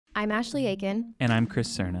I'm Ashley Aiken. And I'm Chris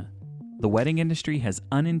Cerna. The wedding industry has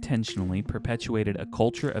unintentionally perpetuated a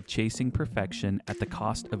culture of chasing perfection at the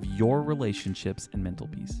cost of your relationships and mental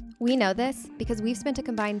peace. We know this because we've spent a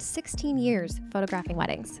combined 16 years photographing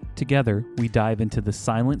weddings. Together, we dive into the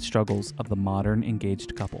silent struggles of the modern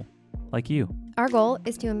engaged couple, like you. Our goal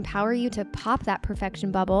is to empower you to pop that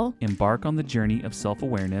perfection bubble, Embark on the journey of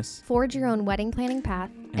self-awareness, forge your own wedding planning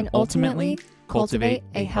path, and ultimately cultivate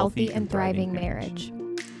a healthy and thriving marriage.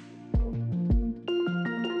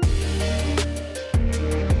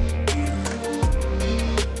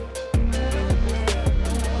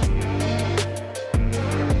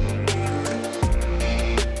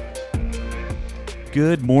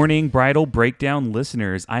 Good morning, Bridal Breakdown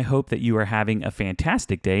listeners. I hope that you are having a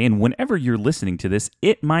fantastic day, and whenever you're listening to this,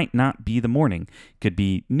 it might not be the morning. It could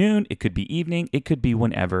be noon, it could be evening, it could be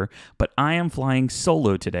whenever, but I am flying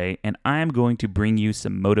solo today, and I am going to bring you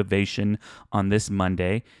some motivation on this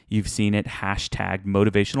Monday. You've seen it hashtag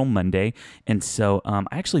Motivational Monday, and so I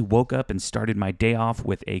actually woke up and started my day off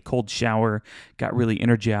with a cold shower, got really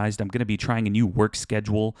energized. I'm going to be trying a new work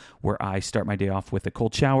schedule where I start my day off with a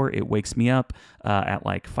cold shower. It wakes me up at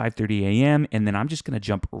like 5:30 a.m. and then I'm just going to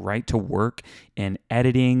jump right to work and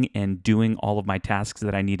editing and doing all of my tasks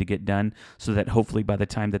that I need to get done so that hopefully by the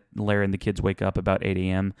time that Lara and the kids wake up about 8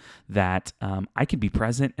 a.m. that I can be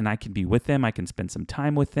present and I can be with them. I can spend some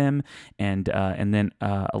time with them and then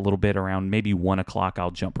a little bit around maybe 1 o'clock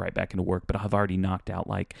I'll jump right back into work, but I've already knocked out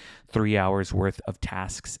like 3 hours worth of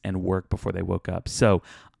tasks and work before they woke up. So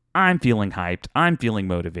I'm feeling hyped. I'm feeling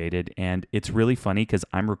motivated. And it's really funny because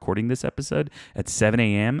I'm recording this episode at 7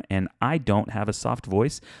 a.m. and I don't have a soft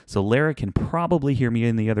voice. So Lara can probably hear me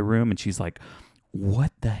in the other room and she's like,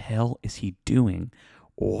 what the hell is he doing?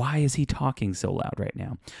 Why is he talking so loud right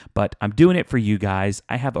now? But I'm doing it for you guys.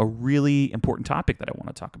 I have a really important topic that I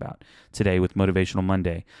want to talk about today with Motivational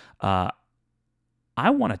Monday. I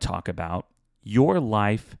want to talk about your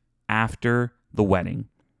life after the wedding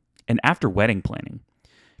and after wedding planning.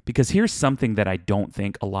 Because here's something that I don't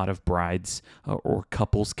think a lot of brides or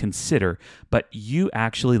couples consider, but you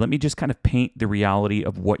actually, let me just kind of paint the reality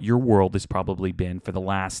of what your world has probably been for the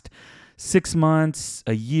last 6 months,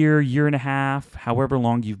 a year, year and a half, however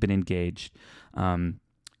long you've been engaged.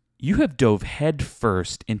 You have dove head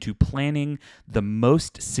first into planning the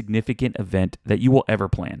most significant event that you will ever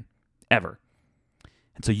plan, ever.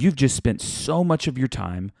 And so you've just spent so much of your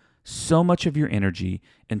time, so much of your energy,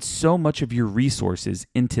 and so much of your resources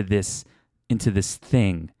into this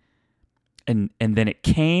thing. And then it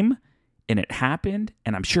came and it happened,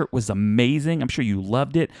 and I'm sure it was amazing. I'm sure you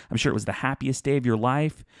loved it. I'm sure it was the happiest day of your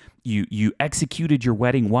life. You executed your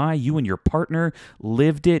wedding. Why? You and your partner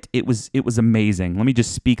lived it. It was amazing. Let me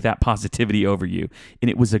just speak that positivity over you. And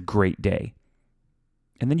it was a great day.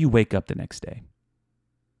 And then you wake up the next day.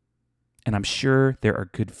 And I'm sure there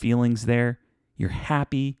are good feelings there. You're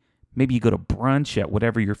happy. Maybe you go to brunch at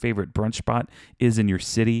whatever your favorite brunch spot is in your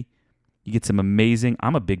city. You get some amazing,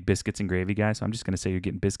 I'm a big biscuits and gravy guy, so I'm just going to say you're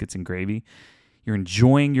getting biscuits and gravy. You're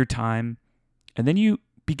enjoying your time. And then you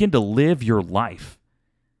begin to live your life.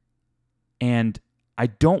 And I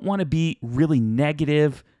don't want to be really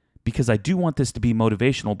negative because I do want this to be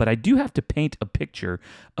motivational, but I do have to paint a picture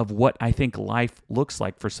of what I think life looks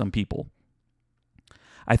like for some people.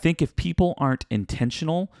 I think if people aren't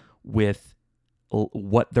intentional with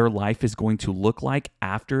what their life is going to look like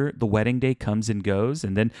after the wedding day comes and goes.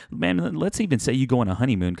 And then, man, let's even say you go on a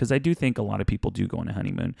honeymoon, because I do think a lot of people do go on a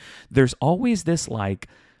honeymoon. There's always this like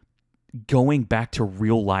going back to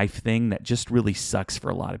real life thing that just really sucks for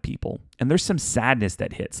a lot of people. And there's some sadness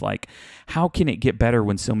that hits. Like, how can it get better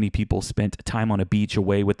when so many people spent time on a beach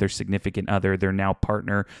away with their significant other, their now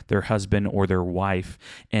partner, their husband or their wife,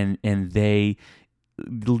 and they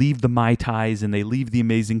leave the Mai Tais and they leave the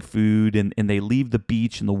amazing food and they leave the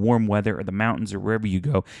beach and the warm weather or the mountains or wherever you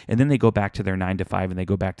go, and then they go back to their 9 to 5 and they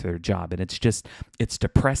go back to their job, and it's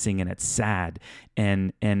depressing and it's sad.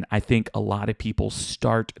 And I think a lot of people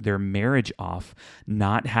start their marriage off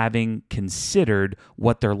not having considered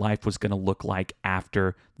what their life was going to look like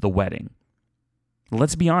after the wedding.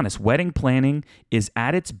 Let's be honest, wedding planning is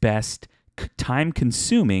at its best time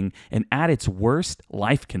consuming and at its worst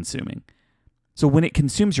life consuming. So when it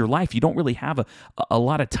consumes your life, you don't really have a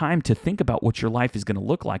lot of time to think about what your life is going to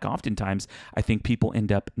look like. Oftentimes, I think people end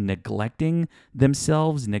up neglecting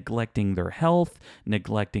themselves, neglecting their health,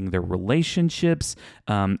 neglecting their relationships,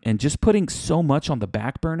 and just putting so much on the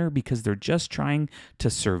back burner because they're just trying to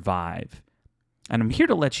survive. And I'm here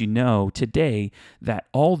to let you know today that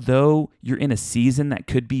although you're in a season that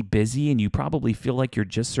could be busy and you probably feel like you're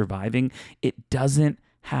just surviving, it doesn't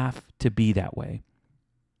have to be that way.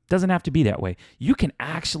 Doesn't have to be that way. You can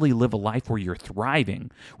actually live a life where you're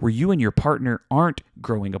thriving, where you and your partner aren't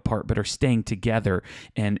growing apart but are staying together,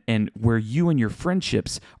 and where you and your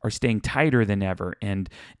friendships are staying tighter than ever, and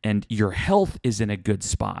your health is in a good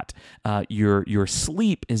spot. Your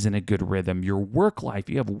sleep is in a good rhythm. Your work life,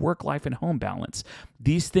 you have work life and home balance.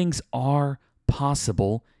 These things are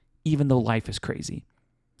possible even though life is crazy.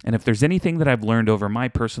 And if there's anything that I've learned over my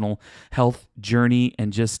personal health journey,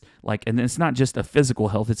 and it's not just a physical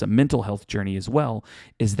health, it's a mental health journey as well,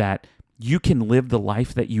 is that you can live the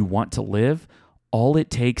life that you want to live. All it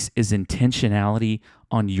takes is intentionality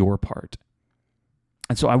on your part.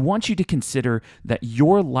 And so I want you to consider that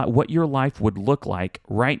what your life would look like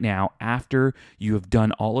right now after you have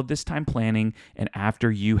done all of this time planning, and after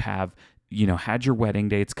you have had your wedding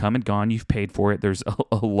day, it's come and gone, you've paid for it, there's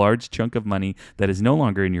a large chunk of money that is no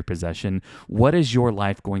longer in your possession. What is your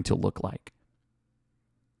life going to look like?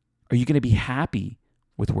 Are you going to be happy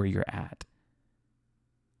with where you're at?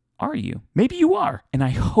 Are you? Maybe you are, and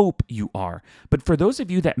I hope you are. But for those of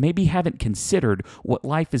you that maybe haven't considered what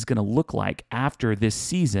life is going to look like after this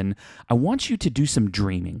season, I want you to do some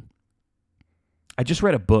dreaming. I just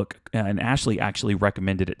read a book, and Ashley actually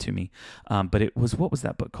recommended it to me. But what was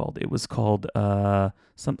that book called? It was called Finding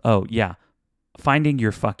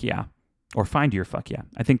Your Fuck Yeah, or Find Your Fuck Yeah.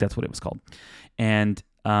 I think that's what it was called. And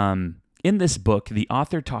in this book, the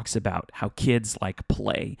author talks about how kids like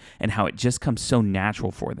play, and how it just comes so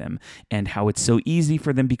natural for them, and how it's so easy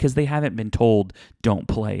for them because they haven't been told don't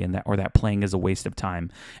play, and that playing is a waste of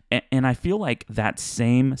time. And I feel like that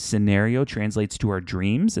same scenario translates to our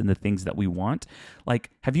dreams and the things that we want.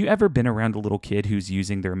 Like, have you ever been around a little kid who's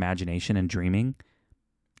using their imagination and dreaming?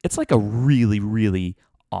 It's like a really, really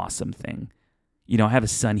awesome thing. I have a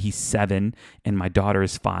son, he's 7, and my daughter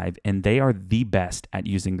is 5, and they are the best at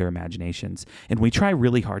using their imaginations. And we try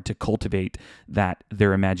really hard to cultivate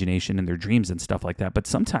their imagination and their dreams and stuff like that. But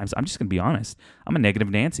sometimes, I'm just going to be honest, I'm a negative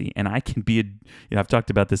Nancy, and I can be I've talked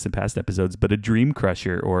about this in past episodes, but a dream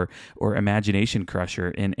crusher or imagination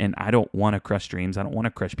crusher. And I don't want to crush dreams. I don't want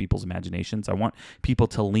to crush people's imaginations. I want people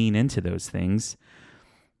to lean into those things.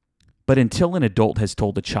 But until an adult has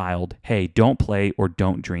told a child, hey, don't play or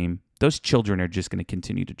don't dream, those children are just going to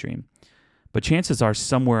continue to dream. But chances are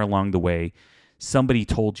somewhere along the way, somebody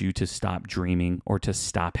told you to stop dreaming or to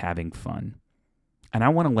stop having fun. And I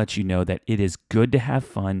want to let you know that it is good to have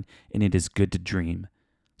fun and it is good to dream.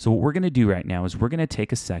 So what we're going to do right now is we're going to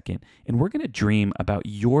take a second and we're going to dream about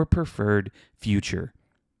your preferred future.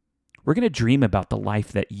 We're going to dream about the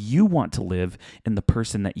life that you want to live and the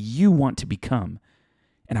person that you want to become.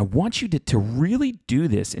 And I want you to really do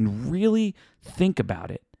this and really think about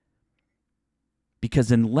it.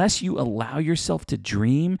 Because unless you allow yourself to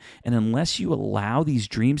dream, and unless you allow these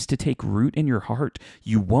dreams to take root in your heart,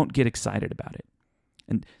 you won't get excited about it.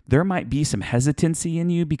 And there might be some hesitancy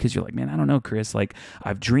in you because you're like, man, I don't know, Chris, like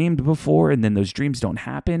I've dreamed before and then those dreams don't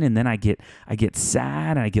happen. And then I get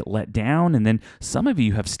sad and I get let down. And then some of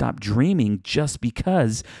you have stopped dreaming just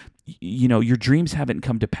because, your dreams haven't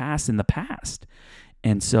come to pass in the past.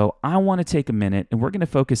 And so I want to take a minute and we're going to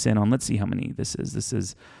focus in on, let's see how many this is. This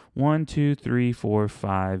is 1, 2, 3, 4,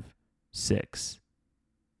 5, 6.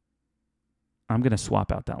 I'm going to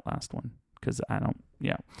swap out that last one because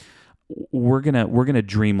we're going to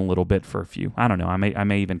dream a little bit for a few. I don't know. I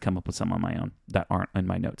may even come up with some on my own that aren't in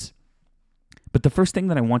my notes. But the first thing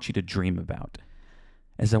that I want you to dream about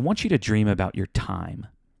is I want you to dream about your time.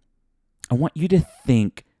 I want you to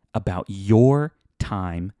think about your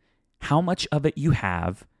time, how much of it you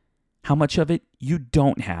have, how much of it you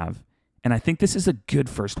don't have. And I think this is a good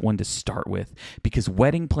first one to start with because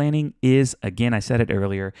wedding planning is, again, I said it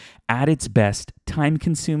earlier, at its best,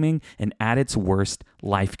 time-consuming, and at its worst,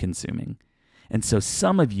 life-consuming. And so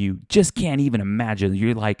some of you just can't even imagine.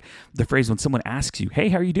 You're like the phrase when someone asks you, hey,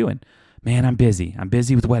 how are you doing? Man, I'm busy. I'm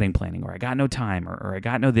busy with wedding planning, or I got no time, or I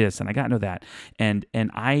got no this, and I got no that. And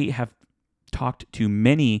I have talked to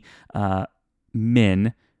many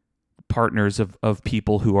men, partners of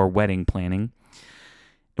people who are wedding planning.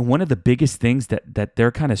 And one of the biggest things that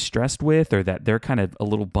they're kind of stressed with, or that they're kind of a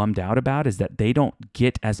little bummed out about, is that they don't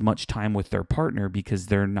get as much time with their partner because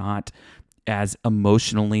they're not as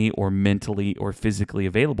emotionally or mentally or physically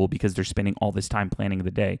available because they're spending all this time planning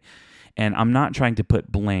the day. And I'm not trying to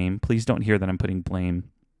put blame. Please don't hear that I'm putting blame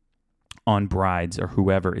on brides or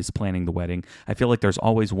whoever is planning the wedding. I feel like there's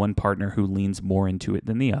always one partner who leans more into it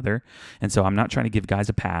than the other. And so I'm not trying to give guys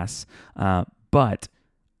a pass, but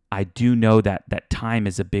I do know that time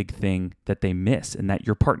is a big thing that they miss and that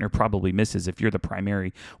your partner probably misses if you're the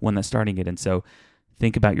primary one that's starting it. And so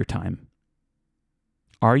think about your time.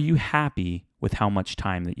 Are you happy with how much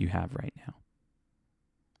time that you have right now?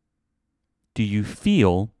 Do you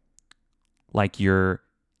feel like you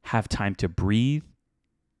have time to breathe?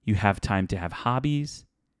 You have time to have hobbies?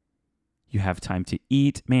 You have time to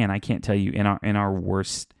eat? Man, I can't tell you, in our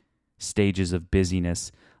worst stages of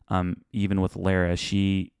busyness, even with Lara,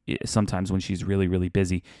 she sometimes when she's really, really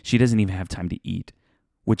busy, she doesn't even have time to eat,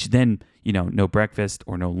 which then, no breakfast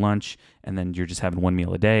or no lunch, and then you're just having one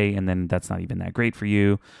meal a day, and then that's not even that great for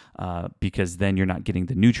you because then you're not getting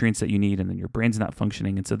the nutrients that you need, and then your brain's not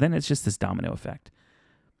functioning, and so then it's just this domino effect.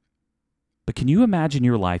 But can you imagine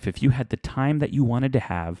your life if you had the time that you wanted to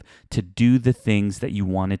have to do the things that you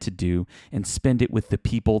wanted to do and spend it with the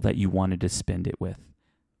people that you wanted to spend it with?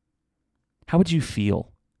 How would you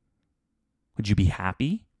feel? Would you be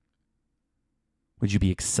happy? Would you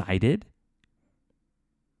be excited?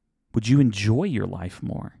 Would you enjoy your life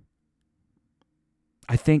more?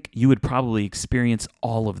 I think you would probably experience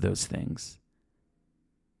all of those things.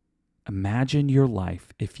 Imagine your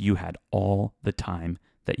life if you had all the time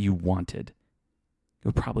that you wanted. It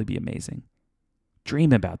would probably be amazing.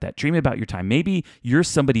 Dream about that. Dream about your time. Maybe you're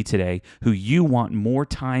somebody today who you want more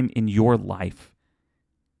time in your life.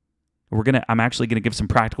 I'm actually going to give some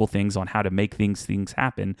practical things on how to make things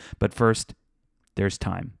happen. But first, there's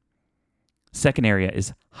time. Second area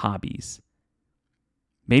is hobbies.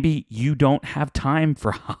 Maybe you don't have time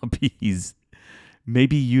for hobbies.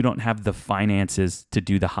 Maybe you don't have the finances to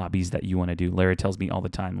do the hobbies that you want to do. Larry tells me all the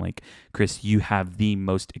time, like, Chris, you have the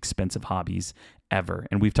most expensive hobbies ever.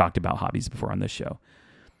 And we've talked about hobbies before on this show.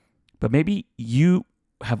 But maybe you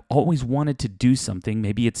have always wanted to do something.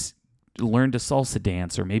 Maybe it's learn to salsa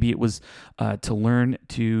dance, or maybe it was to learn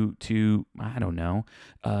to I don't know,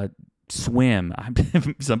 swim.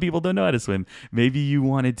 Some people don't know how to swim. Maybe you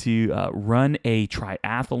wanted to run a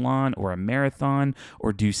triathlon or a marathon,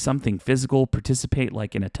 or do something physical, participate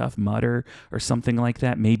like in a Tough Mudder or something like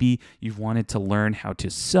that. Maybe you've wanted to learn how to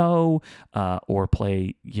sew or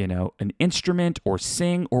play, an instrument or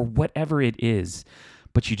sing or whatever it is,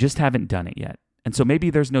 but you just haven't done it yet. And so maybe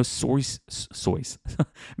there's no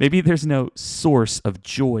maybe there's no source of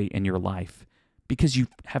joy in your life because you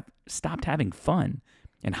have stopped having fun.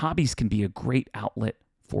 And hobbies can be a great outlet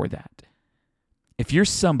for that. If you're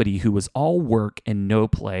somebody who is all work and no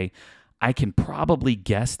play, I can probably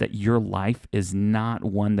guess that your life is not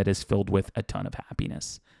one that is filled with a ton of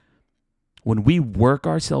happiness. When we work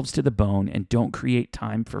ourselves to the bone and don't create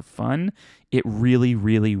time for fun, it really,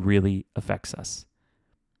 really, really affects us.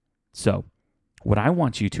 So, what I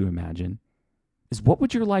want you to imagine is, what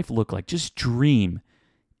would your life look like? Just dream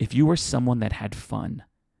if you were someone that had fun,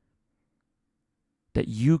 that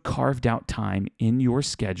you carved out time in your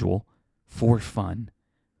schedule for fun,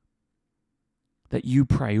 that you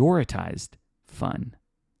prioritized fun.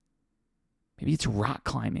 Maybe it's rock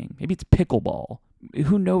climbing. Maybe it's pickleball.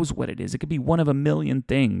 Who knows what it is? It could be one of a million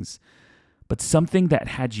things, but something that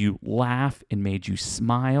had you laugh and made you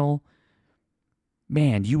smile.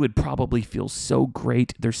 Man, you would probably feel so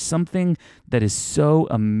great. There's something that is so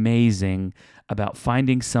amazing about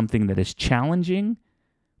finding something that is challenging,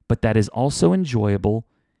 but that is also enjoyable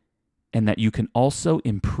and that you can also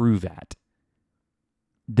improve at.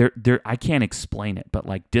 I can't explain it, but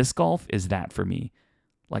like disc golf is that for me.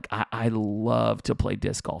 Like I love to play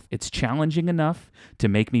disc golf. It's challenging enough to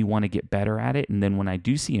make me want to get better at it. And then when I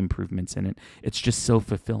do see improvements in it, it's just so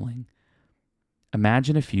fulfilling.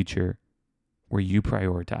 Imagine a future where you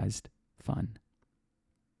prioritized fun.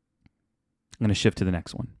 I'm going to shift to the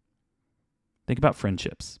next one. Think about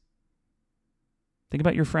friendships. Think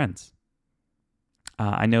about your friends.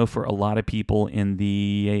 I know for a lot of people in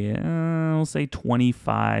the, I'll say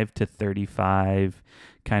 25 to 35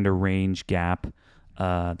 kind of range gap,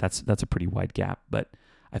 that's a pretty wide gap. But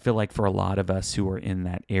I feel like for a lot of us who are in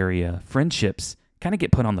that area, friendships kind of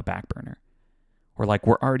get put on the back burner. Or like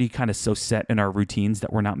we're already kind of so set in our routines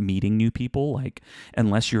that we're not meeting new people. Like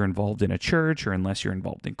unless you're involved in a church, or unless you're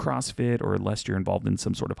involved in CrossFit, or unless you're involved in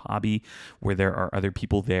some sort of hobby where there are other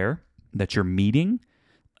people there that you're meeting,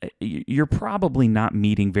 you're probably not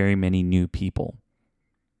meeting very many new people.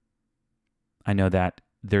 I know that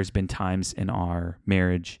there's been times in our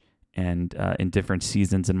marriage and in different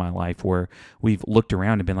seasons in my life where we've looked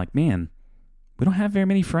around and been like, man, we don't have very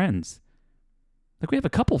many friends. Like we have a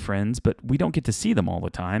couple friends, but we don't get to see them all the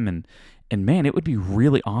time. And man, it would be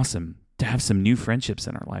really awesome to have some new friendships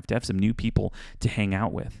in our life, to have some new people to hang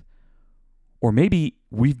out with. Or maybe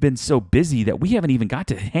we've been so busy that we haven't even got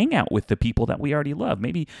to hang out with the people that we already love.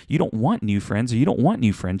 Maybe you don't want new friends, or you don't want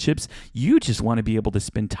new friendships. You just want to be able to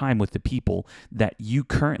spend time with the people that you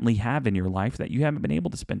currently have in your life that you haven't been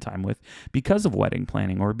able to spend time with because of wedding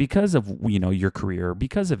planning, or because of, your career, or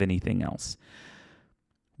because of anything else.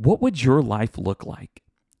 What would your life look like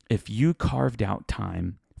if you carved out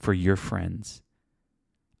time for your friends,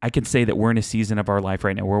 I can say that we're in a season of our life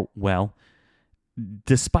right now where,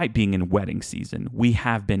 despite being in wedding season, we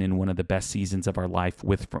have been in one of the best seasons of our life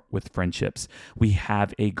with friendships. We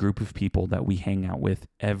have a group of people that we hang out with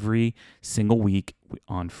every single week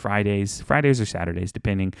on Fridays or Saturdays,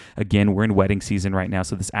 depending. Again, we're in wedding season right now,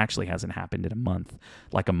 so this actually hasn't happened in a month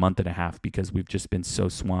and a half, because we've just been so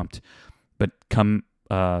swamped. But come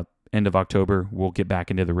end of October, we'll get back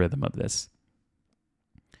into the rhythm of this.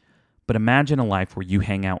 But imagine a life where you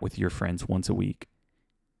hang out with your friends once a week.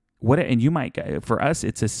 For us,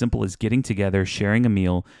 it's as simple as getting together, sharing a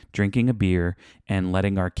meal, drinking a beer, and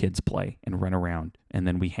letting our kids play and run around. And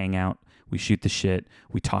then we hang out, we shoot the shit,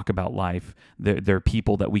 we talk about life. There are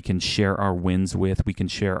people that we can share our wins with, we can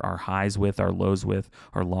share our highs with, our lows with,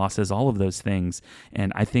 our losses, all of those things.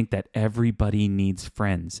 And I think that everybody needs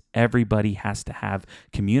friends. Everybody has to have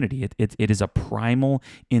community. It is a primal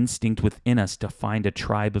instinct within us to find a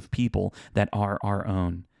tribe of people that are our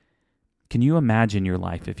own. Can you imagine your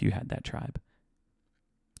life if you had that tribe?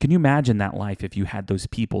 Can you imagine that life if you had those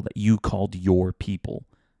people that you called your people?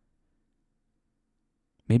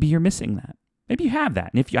 Maybe you're missing that. Maybe you have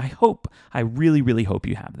that. And I really, really hope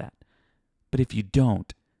you have that. But if you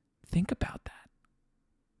don't, think about that.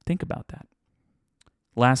 Think about that.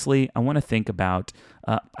 Lastly, I want to think about,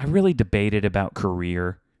 I really debated about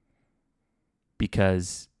career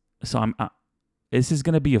because, this is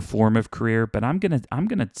going to be a form of career, but I'm going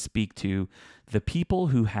to speak to the people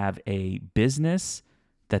who have a business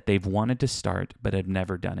that they've wanted to start but have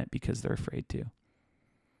never done it because they're afraid to.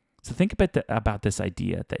 So think about this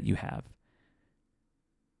idea that you have.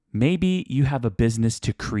 Maybe you have a business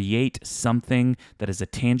to create something that is a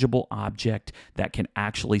tangible object that can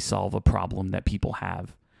actually solve a problem that people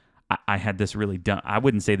have. I had this really done. I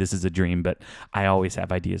wouldn't say this is a dream, but I always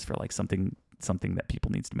have ideas for like something that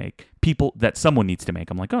someone needs to make.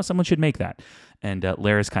 I'm like, oh, someone should make that. And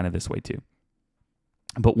Lara's kind of this way too.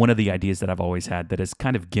 But one of the ideas that I've always had that is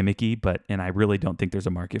kind of gimmicky, and I really don't think there's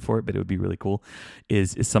a market for it, but it would be really cool,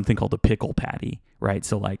 is something called a pickle patty, right?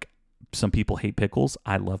 So like, some people hate pickles.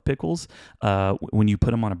 I love pickles. When you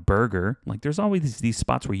put them on a burger, like there's always these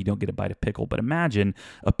spots where you don't get a bite of pickle. But imagine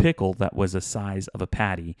a pickle that was the size of a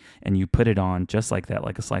patty, and you put it on just like that,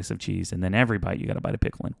 like a slice of cheese, and then every bite you got a bite of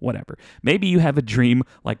pickle in. Whatever. Maybe you have a dream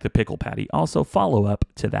like the pickle patty. Also, follow up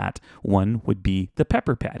to that one would be the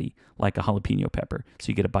pepper patty, like a jalapeno pepper. So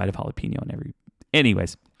you get a bite of jalapeno in every.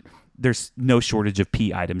 Anyways. There's no shortage of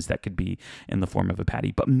P items that could be in the form of a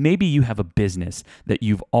patty. But maybe you have a business that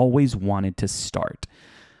you've always wanted to start,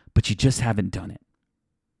 but you just haven't done it.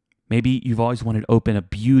 Maybe you've always wanted to open a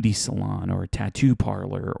beauty salon or a tattoo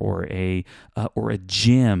parlor or a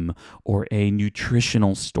gym or a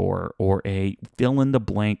nutritional store or a fill in the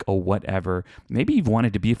blank or whatever. Maybe you've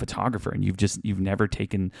wanted to be a photographer and you've never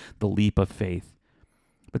taken the leap of faith.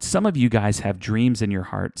 But some of you guys have dreams in your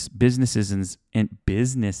hearts, businesses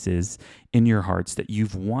in your hearts that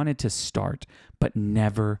you've wanted to start but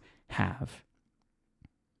never have.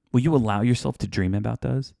 Will you allow yourself to dream about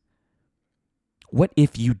those? What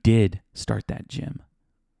if you did start that gym?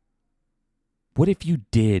 What if you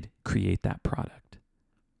did create that product?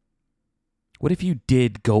 What if you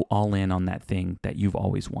did go all in on that thing that you've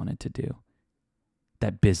always wanted to do?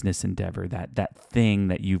 That business endeavor, that thing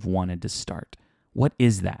that you've wanted to start. What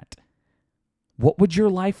is that? What would your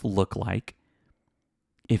life look like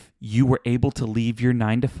if you were able to leave your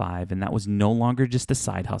 9-to-5 and that was no longer just a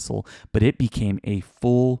side hustle, but it became a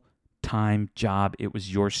full-time job? It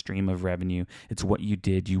was your stream of revenue. It's what you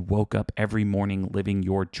did. You woke up every morning living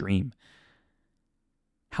your dream.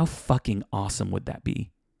 How fucking awesome would that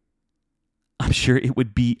be? I'm sure it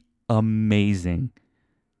would be amazing.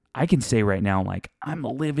 I can say right now, like, I'm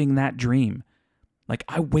living that dream. Like,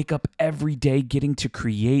 I wake up every day getting to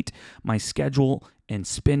create my schedule and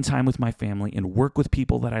spend time with my family and work with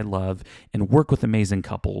people that I love and work with amazing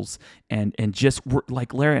couples and just work.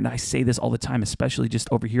 Like Lara and I say this all the time, especially just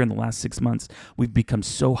over here in the last 6 months, we've become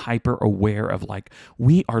so hyper aware of like,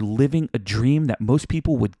 we are living a dream that most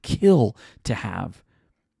people would kill to have.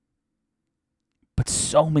 But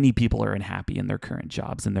so many people are unhappy in their current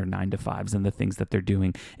jobs and their 9-to-5s and the things that they're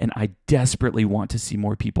doing. And I desperately want to see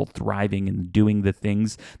more people thriving and doing the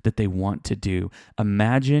things that they want to do.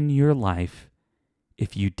 Imagine your life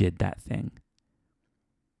if you did that thing.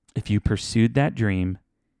 If you pursued that dream,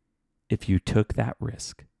 if you took that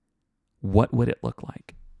risk, what would it look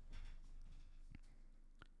like?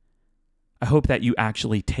 I hope that you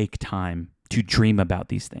actually take time to dream about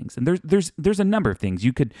these things. And there's a number of things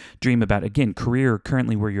you could dream about. Again, career,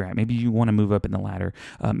 currently where you're at. Maybe you want to move up in the ladder.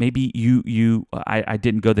 Maybe I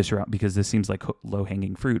didn't go this route because this seems like low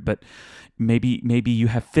hanging fruit, but maybe you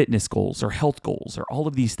have fitness goals or health goals or all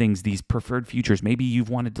of these things, these preferred futures. Maybe you've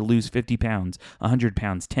wanted to lose 50 pounds, 100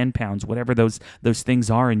 pounds, 10 pounds, whatever those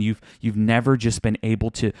things are, and you've never just been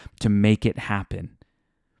able to make it happen.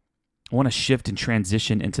 I want to shift and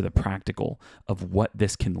transition into the practical of what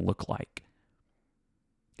this can look like.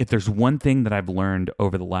 If there's one thing that I've learned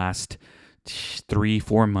over the last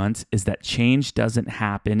 3-4 months is that change doesn't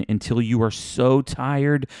happen until you are so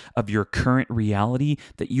tired of your current reality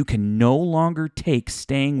that you can no longer take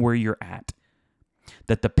staying where you're at.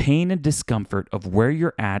 That the pain and discomfort of where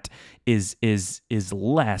you're at is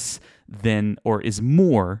less than, or is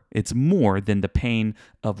more, it's more than the pain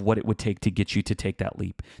of what it would take to get you to take that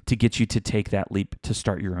leap, to get you to take that leap to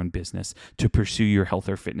start your own business, to pursue your health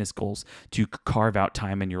or fitness goals, to carve out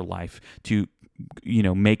time in your life, to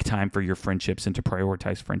make time for your friendships and to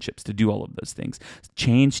prioritize friendships, to do all of those things.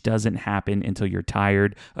 Change doesn't happen until you're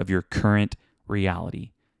tired of your current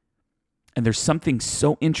reality. And there's something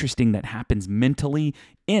so interesting that happens mentally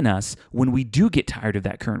in us when we do get tired of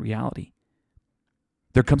that current reality.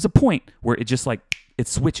 There comes a point where it just it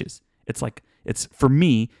switches. It's for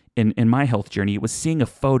me in my health journey, it was seeing a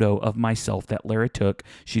photo of myself that Lara took.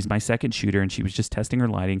 She's my second shooter and she was just testing her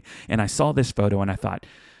lighting. And I saw this photo and I thought,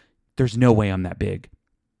 there's no way I'm that big.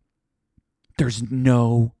 There's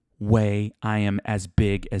no way I am as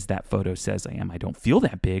big as that photo says I am. I don't feel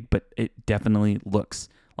that big, but it definitely looks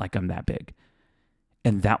like I'm that big.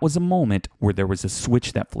 And that was a moment where there was a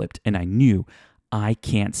switch that flipped and I knew I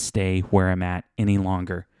can't stay where I'm at any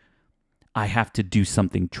longer. I have to do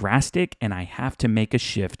something drastic and I have to make a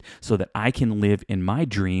shift so that I can live in my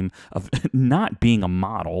dream of not being a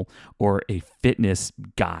model or a fitness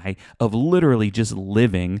guy, of literally just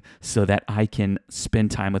living so that I can spend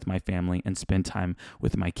time with my family and spend time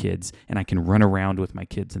with my kids, and I can run around with my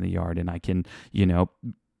kids in the yard, and I can,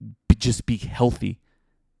 just be healthy.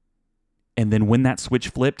 And then when that switch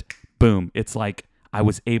flipped, boom, it's like I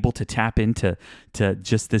was able to tap into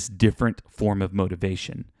just this different form of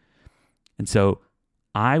motivation. And so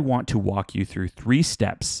I want to walk you through 3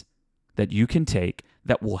 steps that you can take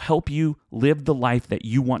that will help you live the life that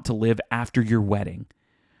you want to live after your wedding,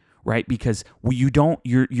 right? Because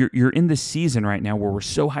you're in this season right now where we're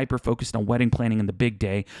so hyper focused on wedding planning and the big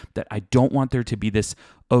day that I don't want there to be this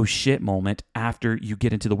oh shit moment after you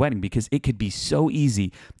get into the wedding, because it could be so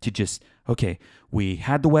easy to just, okay, we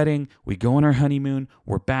had the wedding, we go on our honeymoon,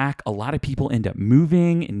 we're back. A lot of people end up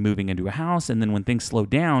moving into a house, and then when things slow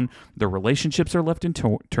down, their relationships are left in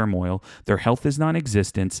turmoil, their health is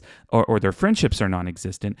non-existent, or their friendships are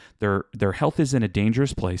non-existent, their health is in a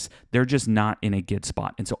dangerous place, they're just not in a good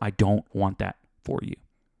spot. And so I don't want that for you.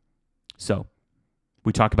 So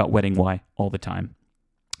we talk about wedding why all the time.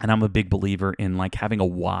 And I'm a big believer in having a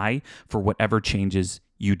why for whatever changes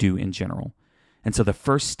you do in general. And so the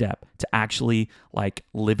first step to actually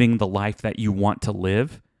living the life that you want to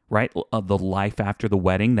live, right? The life after the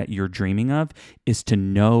wedding that you're dreaming of, is to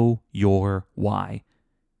know your why.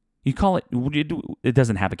 You call it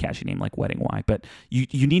doesn't have a catchy name like wedding why, but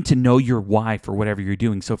you need to know your why for whatever you're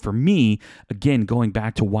doing. So for me, again, going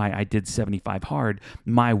back to why I did 75 hard,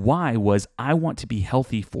 my why was I want to be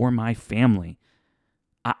healthy for my family.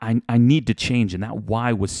 I need to change, and that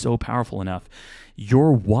why was so powerful enough.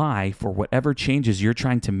 Your why for whatever changes you're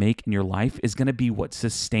trying to make in your life is going to be what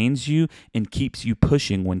sustains you and keeps you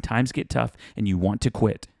pushing when times get tough and you want to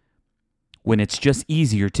quit. When it's just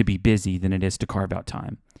easier to be busy than it is to carve out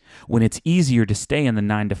time. When it's easier to stay in the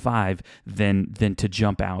 9 to 5 than to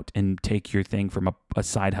jump out and take your thing from a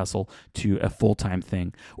side hustle to a full-time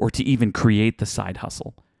thing, or to even create the side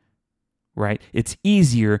hustle. Right? It's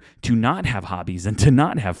easier to not have hobbies and to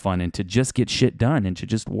not have fun and to just get shit done and to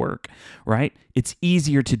just work, right? It's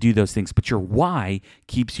easier to do those things, but your why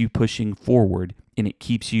keeps you pushing forward and it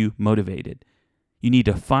keeps you motivated. You need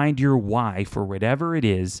to find your why for whatever it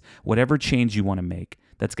is, whatever change you want to make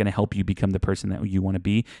that's going to help you become the person that you want to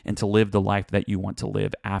be and to live the life that you want to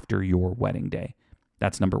live after your wedding day.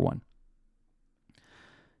 That's number 1.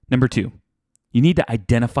 Number 2, you need to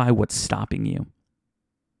identify what's stopping you.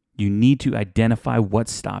 You need to identify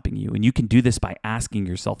what's stopping you. And you can do this by asking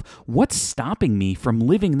yourself, what's stopping me from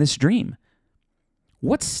living this dream?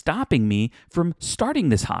 What's stopping me from starting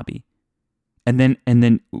this hobby? And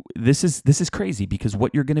then this is crazy, because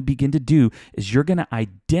what you're going to begin to do is you're going to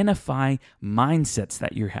identify mindsets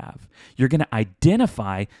that you have. You're going to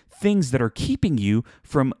identify things that are keeping you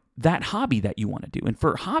from that hobby that you want to do. And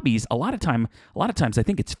for hobbies, a lot of times I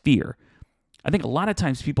think it's fear. I think a lot of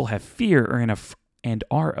times people have fear and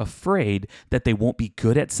are afraid that they won't be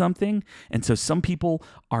good at something. And so some people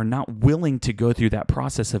are not willing to go through that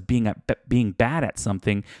process of being bad at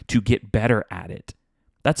something to get better at it.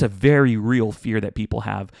 That's a very real fear that people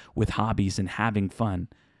have with hobbies and having fun.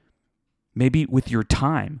 Maybe with your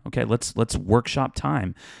time. Okay, let's workshop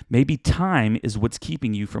time. Maybe time is what's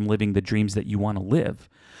keeping you from living the dreams that you want to live.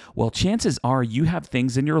 Well, chances are you have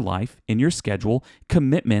things in your life, in your schedule,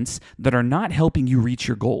 commitments that are not helping you reach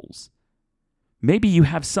your goals. Maybe you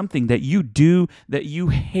have something that you do that you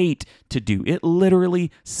hate to do. It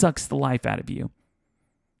literally sucks the life out of you.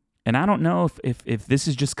 And I don't know if this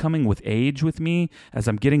is just coming with age with me as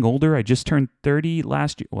I'm getting older. I just turned 30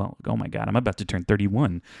 last year. Well, oh my God, I'm about to turn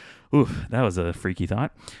 31. Oof, that was a freaky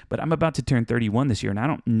thought. But I'm about to turn 31 this year, and I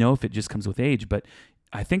don't know if it just comes with age, but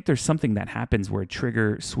I think there's something that happens where a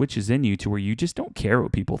trigger switches in you to where you just don't care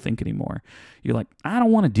what people think anymore. You're like, I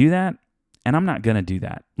don't want to do that. And I'm not going to do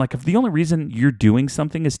that. Like, if the only reason you're doing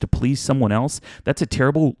something is to please someone else, that's a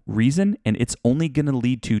terrible reason. And it's only going to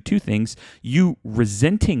lead to two things: you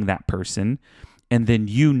resenting that person, and then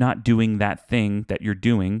you not doing that thing that you're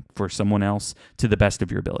doing for someone else to the best of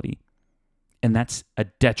your ability. And that's a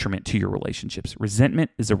detriment to your relationships. Resentment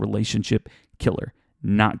is a relationship killer.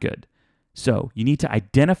 Not good. So you need to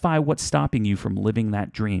identify what's stopping you from living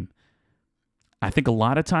that dream. I think a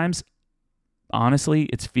lot of times, honestly,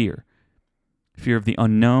 it's fear. Fear of the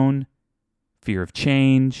unknown, fear of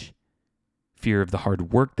change, fear of the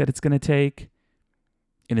hard work that it's going to take.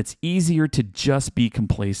 And it's easier to just be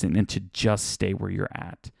complacent and to just stay where you're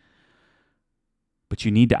at. But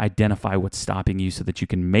you need to identify what's stopping you so that you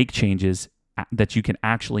can make changes, that you can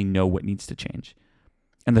actually know what needs to change.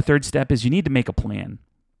 And the third step is you need to make a plan.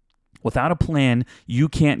 Without a plan, you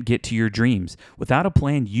can't get to your dreams. Without a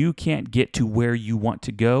plan, you can't get to where you want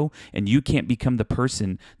to go, and you can't become the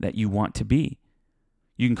person that you want to be.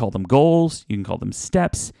 You can call them goals, you can call them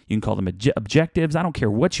steps, you can call them objectives. I don't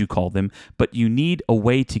care what you call them, but you need a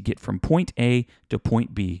way to get from point A to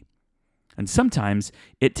point B. And sometimes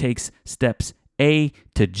it takes steps A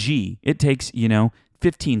to G. It takes,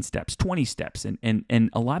 15 steps, 20 steps. And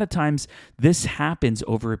a lot of times this happens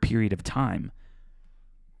over a period of time.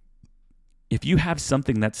 If you have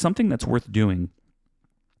something that's worth doing,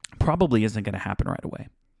 probably isn't going to happen right away.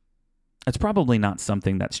 It's probably not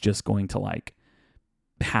something that's just going to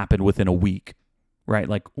happen within a week, right?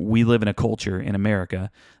 Like, we live in a culture in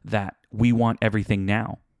America that we want everything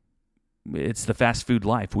now. It's the fast food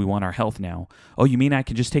life. We want our health now. Oh, you mean I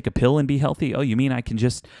can just take a pill and be healthy? Oh, you mean I can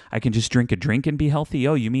just drink a drink and be healthy?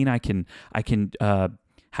 Oh, you mean I can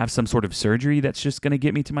have some sort of surgery that's just going to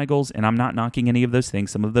get me to my goals? And I'm not knocking any of those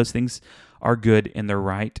things. Some of those things are good and they're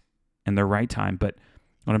right time. But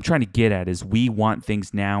what I'm trying to get at is we want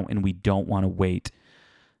things now and we don't want to wait.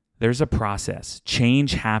 There's a process.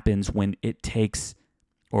 Change happens when it takes,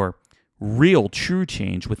 or real true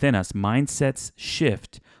change within us. Mindsets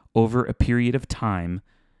shift over a period of time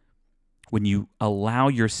when you allow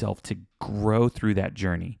yourself to grow through that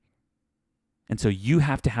journey. And so you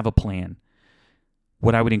have to have a plan.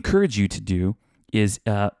 What I would encourage you to do is,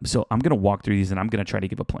 so I'm going to walk through these and I'm going to try to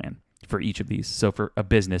give a plan for each of these. So for a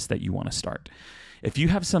business that you want to start, if you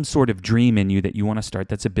have some sort of dream in you that you want to start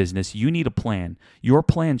that's a business, you need a plan. Your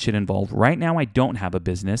plan should involve, right now I don't have a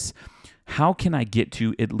business. How can I get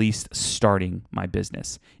to at least starting my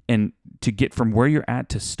business? And to get from where you're at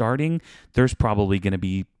to starting, there's probably going to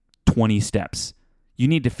be 20 steps. You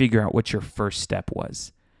need to figure out what your first step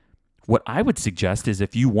was. What I would suggest is,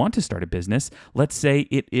 if you want to start a business, let's say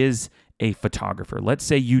it is a photographer. Let's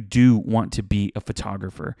say you do want to be a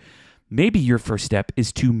photographer. Maybe your first step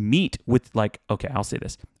is to meet with, I'll say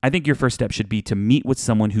this. I think your first step should be to meet with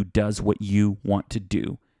someone who does what you want to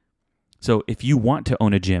do. So if you want to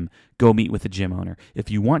own a gym, go meet with a gym owner.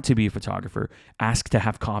 If you want to be a photographer, ask to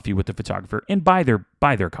have coffee with the photographer and buy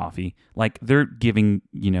their coffee. Like, they're give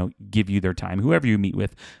you their time. Whoever you meet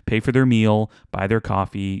with, pay for their meal, buy their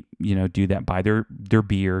coffee, do that, buy their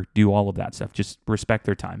beer, do all of that stuff. Just respect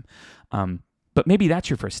their time. But maybe that's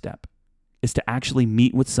your first step, is to actually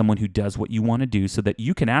meet with someone who does what you want to do so that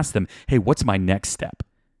you can ask them, hey, what's my next step?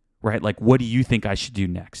 Right? Like, what do you think I should do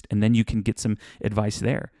next? And then you can get some advice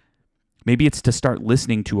there. Maybe it's to start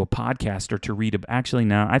listening to a podcast or to read actually,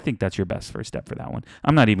 no, I think that's your best first step for that one.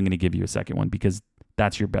 I'm not even going to give you a second one because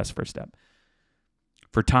that's your best first step.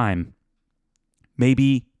 For time,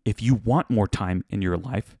 maybe if you want more time in your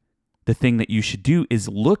life, the thing that you should do is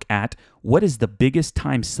look at what is the biggest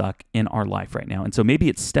time suck in our life right now. And so maybe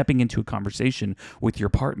it's stepping into a conversation with your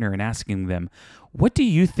partner and asking them, what do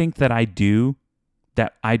you think that I do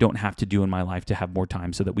that I don't have to do in my life to have more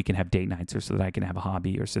time so that we can have date nights, or so that I can have a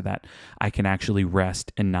hobby, or so that I can actually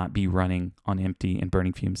rest and not be running on empty and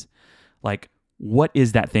burning fumes? Like, what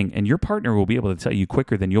is that thing? And your partner will be able to tell you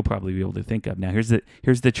quicker than you'll probably be able to think of. Now, here's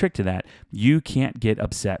the trick to that. You can't get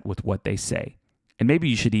upset with what they say. And maybe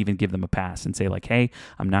you should even give them a pass and say like, hey,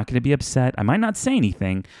 I'm not going to be upset. I might not say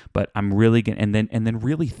anything, but I'm really going to, and then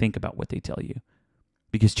really think about what they tell you.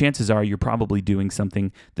 Because chances are you're probably doing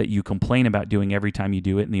something that you complain about doing every time you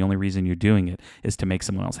do it, and the only reason you're doing it is to make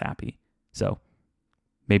someone else happy. So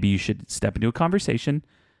maybe you should step into a conversation,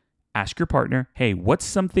 ask your partner, hey, what's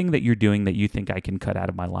something that you're doing that you think I can cut out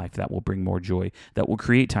of my life that will bring more joy, that will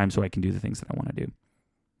create time so I can do the things that I want to do?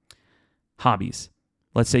 Hobbies.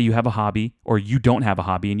 Let's say you have a hobby, or you don't have a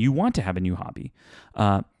hobby and you want to have a new hobby.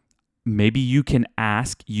 Maybe you can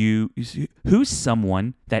ask who's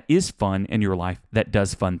someone that is fun in your life that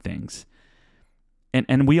does fun things.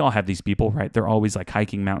 And we all have these people, right? They're always like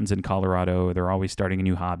hiking mountains in Colorado, or they're always starting a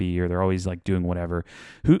new hobby, or they're always like doing whatever.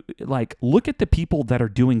 Look at the people that are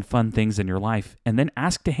doing fun things in your life, and then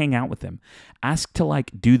ask to hang out with them. Ask to like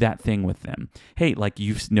do that thing with them. Hey, like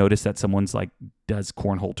you've noticed that someone's like does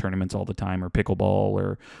cornhole tournaments all the time, or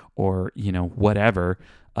pickleball, or whatever.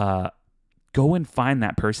 Go and find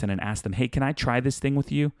that person and ask them, hey, can I try this thing with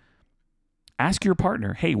you? Ask your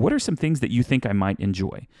partner, hey, what are some things that you think I might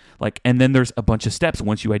enjoy? And then there's a bunch of steps.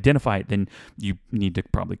 Once you identify it, then you need to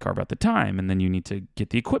probably carve out the time, and then you need to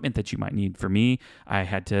get the equipment that you might need. For me, I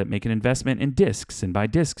had to make an investment in discs and buy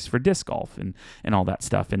discs for disc golf and all that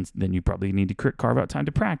stuff. And then you probably need to carve out time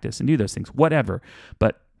to practice and do those things, whatever.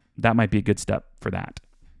 But that might be a good step for that.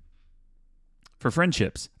 For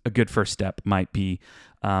friendships, a good first step might be,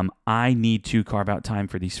 I need to carve out time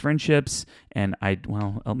for these friendships, and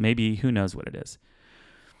maybe who knows what it is.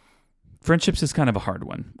 Friendships is kind of a hard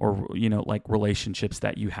one, or, like relationships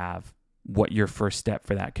that you have, what your first step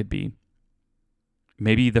for that could be.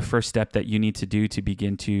 Maybe the first step that you need to do to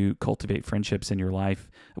begin to cultivate friendships in your life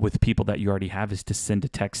with people that you already have is to send a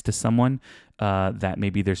text to someone that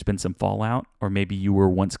maybe there's been some fallout, or maybe you were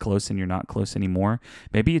once close and you're not close anymore.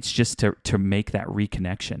 Maybe it's just to make that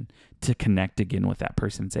reconnection, to connect again with that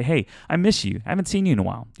person and say, hey, I miss you. I haven't seen you in a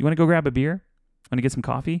while. You want to go grab a beer? Want to get some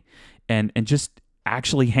coffee? And just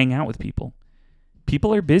actually hang out with people.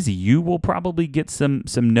 People are busy. You will probably get some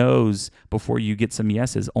no's before you get some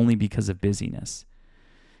yeses, only because of busyness.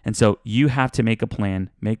 And so you have to make a plan,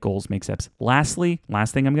 make goals, make steps. Lastly,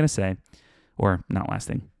 last thing I'm going to say, or not last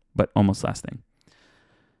thing, but almost last thing.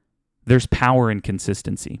 There's power in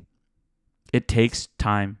consistency. It takes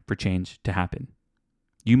time for change to happen.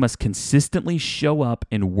 You must consistently show up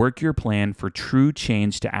and work your plan for true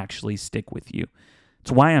change to actually stick with you.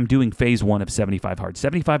 It's why I'm doing phase 1 of 75 Hard.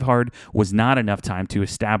 75 Hard was not enough time to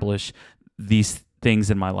establish these things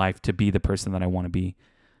in my life to be the person that I want to be.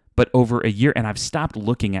 But over a year, and I've stopped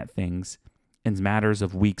looking at things in matters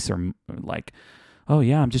of weeks, or like, oh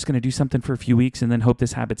yeah, I'm just going to do something for a few weeks and then hope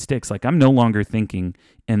this habit sticks. Like, I'm no longer thinking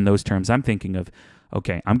in those terms. I'm thinking of,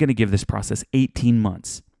 okay, I'm going to give this process 18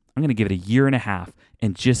 months. I'm going to give it a year and a half,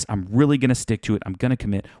 and I'm really going to stick to it. I'm going to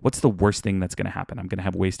commit. What's the worst thing that's going to happen? I'm going to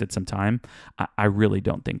have wasted some time. I really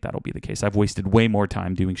don't think that'll be the case. I've wasted way more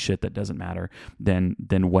time doing shit that doesn't matter than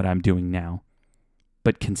what I'm doing now.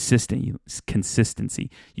 But consistency.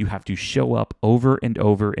 You have to show up over and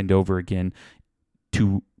over and over again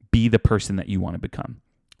to be the person that you want to become.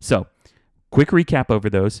 So, quick recap over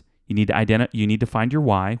those. You need to find your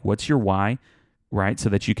why. What's your why, right? So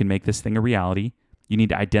that you can make this thing a reality. You need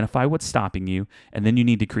to identify what's stopping you, and then you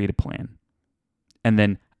need to create a plan. And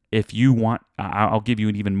then if you want, I'll give you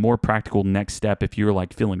an even more practical next step. If you're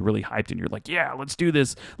like feeling really hyped and you're like, yeah, let's do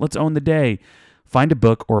this. Let's own the day. Find a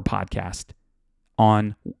book or a podcast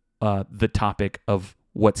on the topic of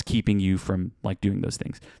what's keeping you from like doing those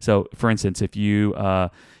things. So, for instance, if you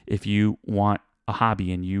want a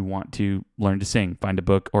hobby and you want to learn to sing, find a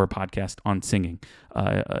book or a podcast on singing.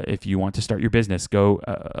 If you want to start your business, go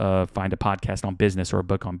find a podcast on business or a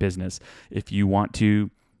book on business. If you want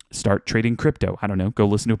to start trading crypto, I don't know, go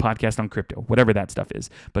listen to a podcast on crypto, whatever that stuff is.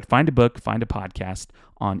 But find a book, find a podcast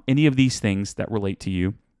on any of these things that relate to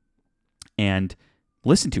you, and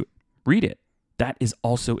listen to it, read it. That is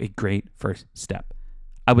also a great first step.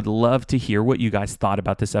 I would love to hear what you guys thought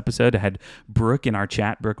about this episode. I had Brooke in our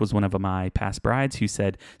chat. Brooke was one of my past brides who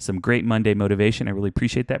said some great Monday motivation. I really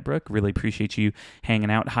appreciate that, Brooke. Really appreciate you hanging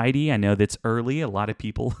out, Heidi. I know that's early. A lot of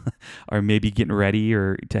people are maybe getting ready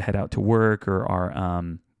or to head out to work, or are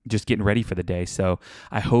just getting ready for the day. So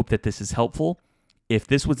I hope that this is helpful. If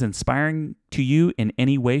this was inspiring to you in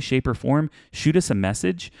any way, shape, or form, shoot us a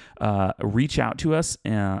message. Reach out to us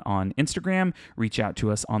on Instagram. Reach out to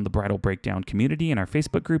us on the Bridal Breakdown community in our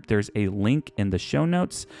Facebook group. There's a link in the show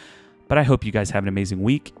notes. But I hope you guys have an amazing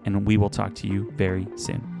week, and we will talk to you very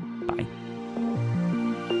soon. Bye.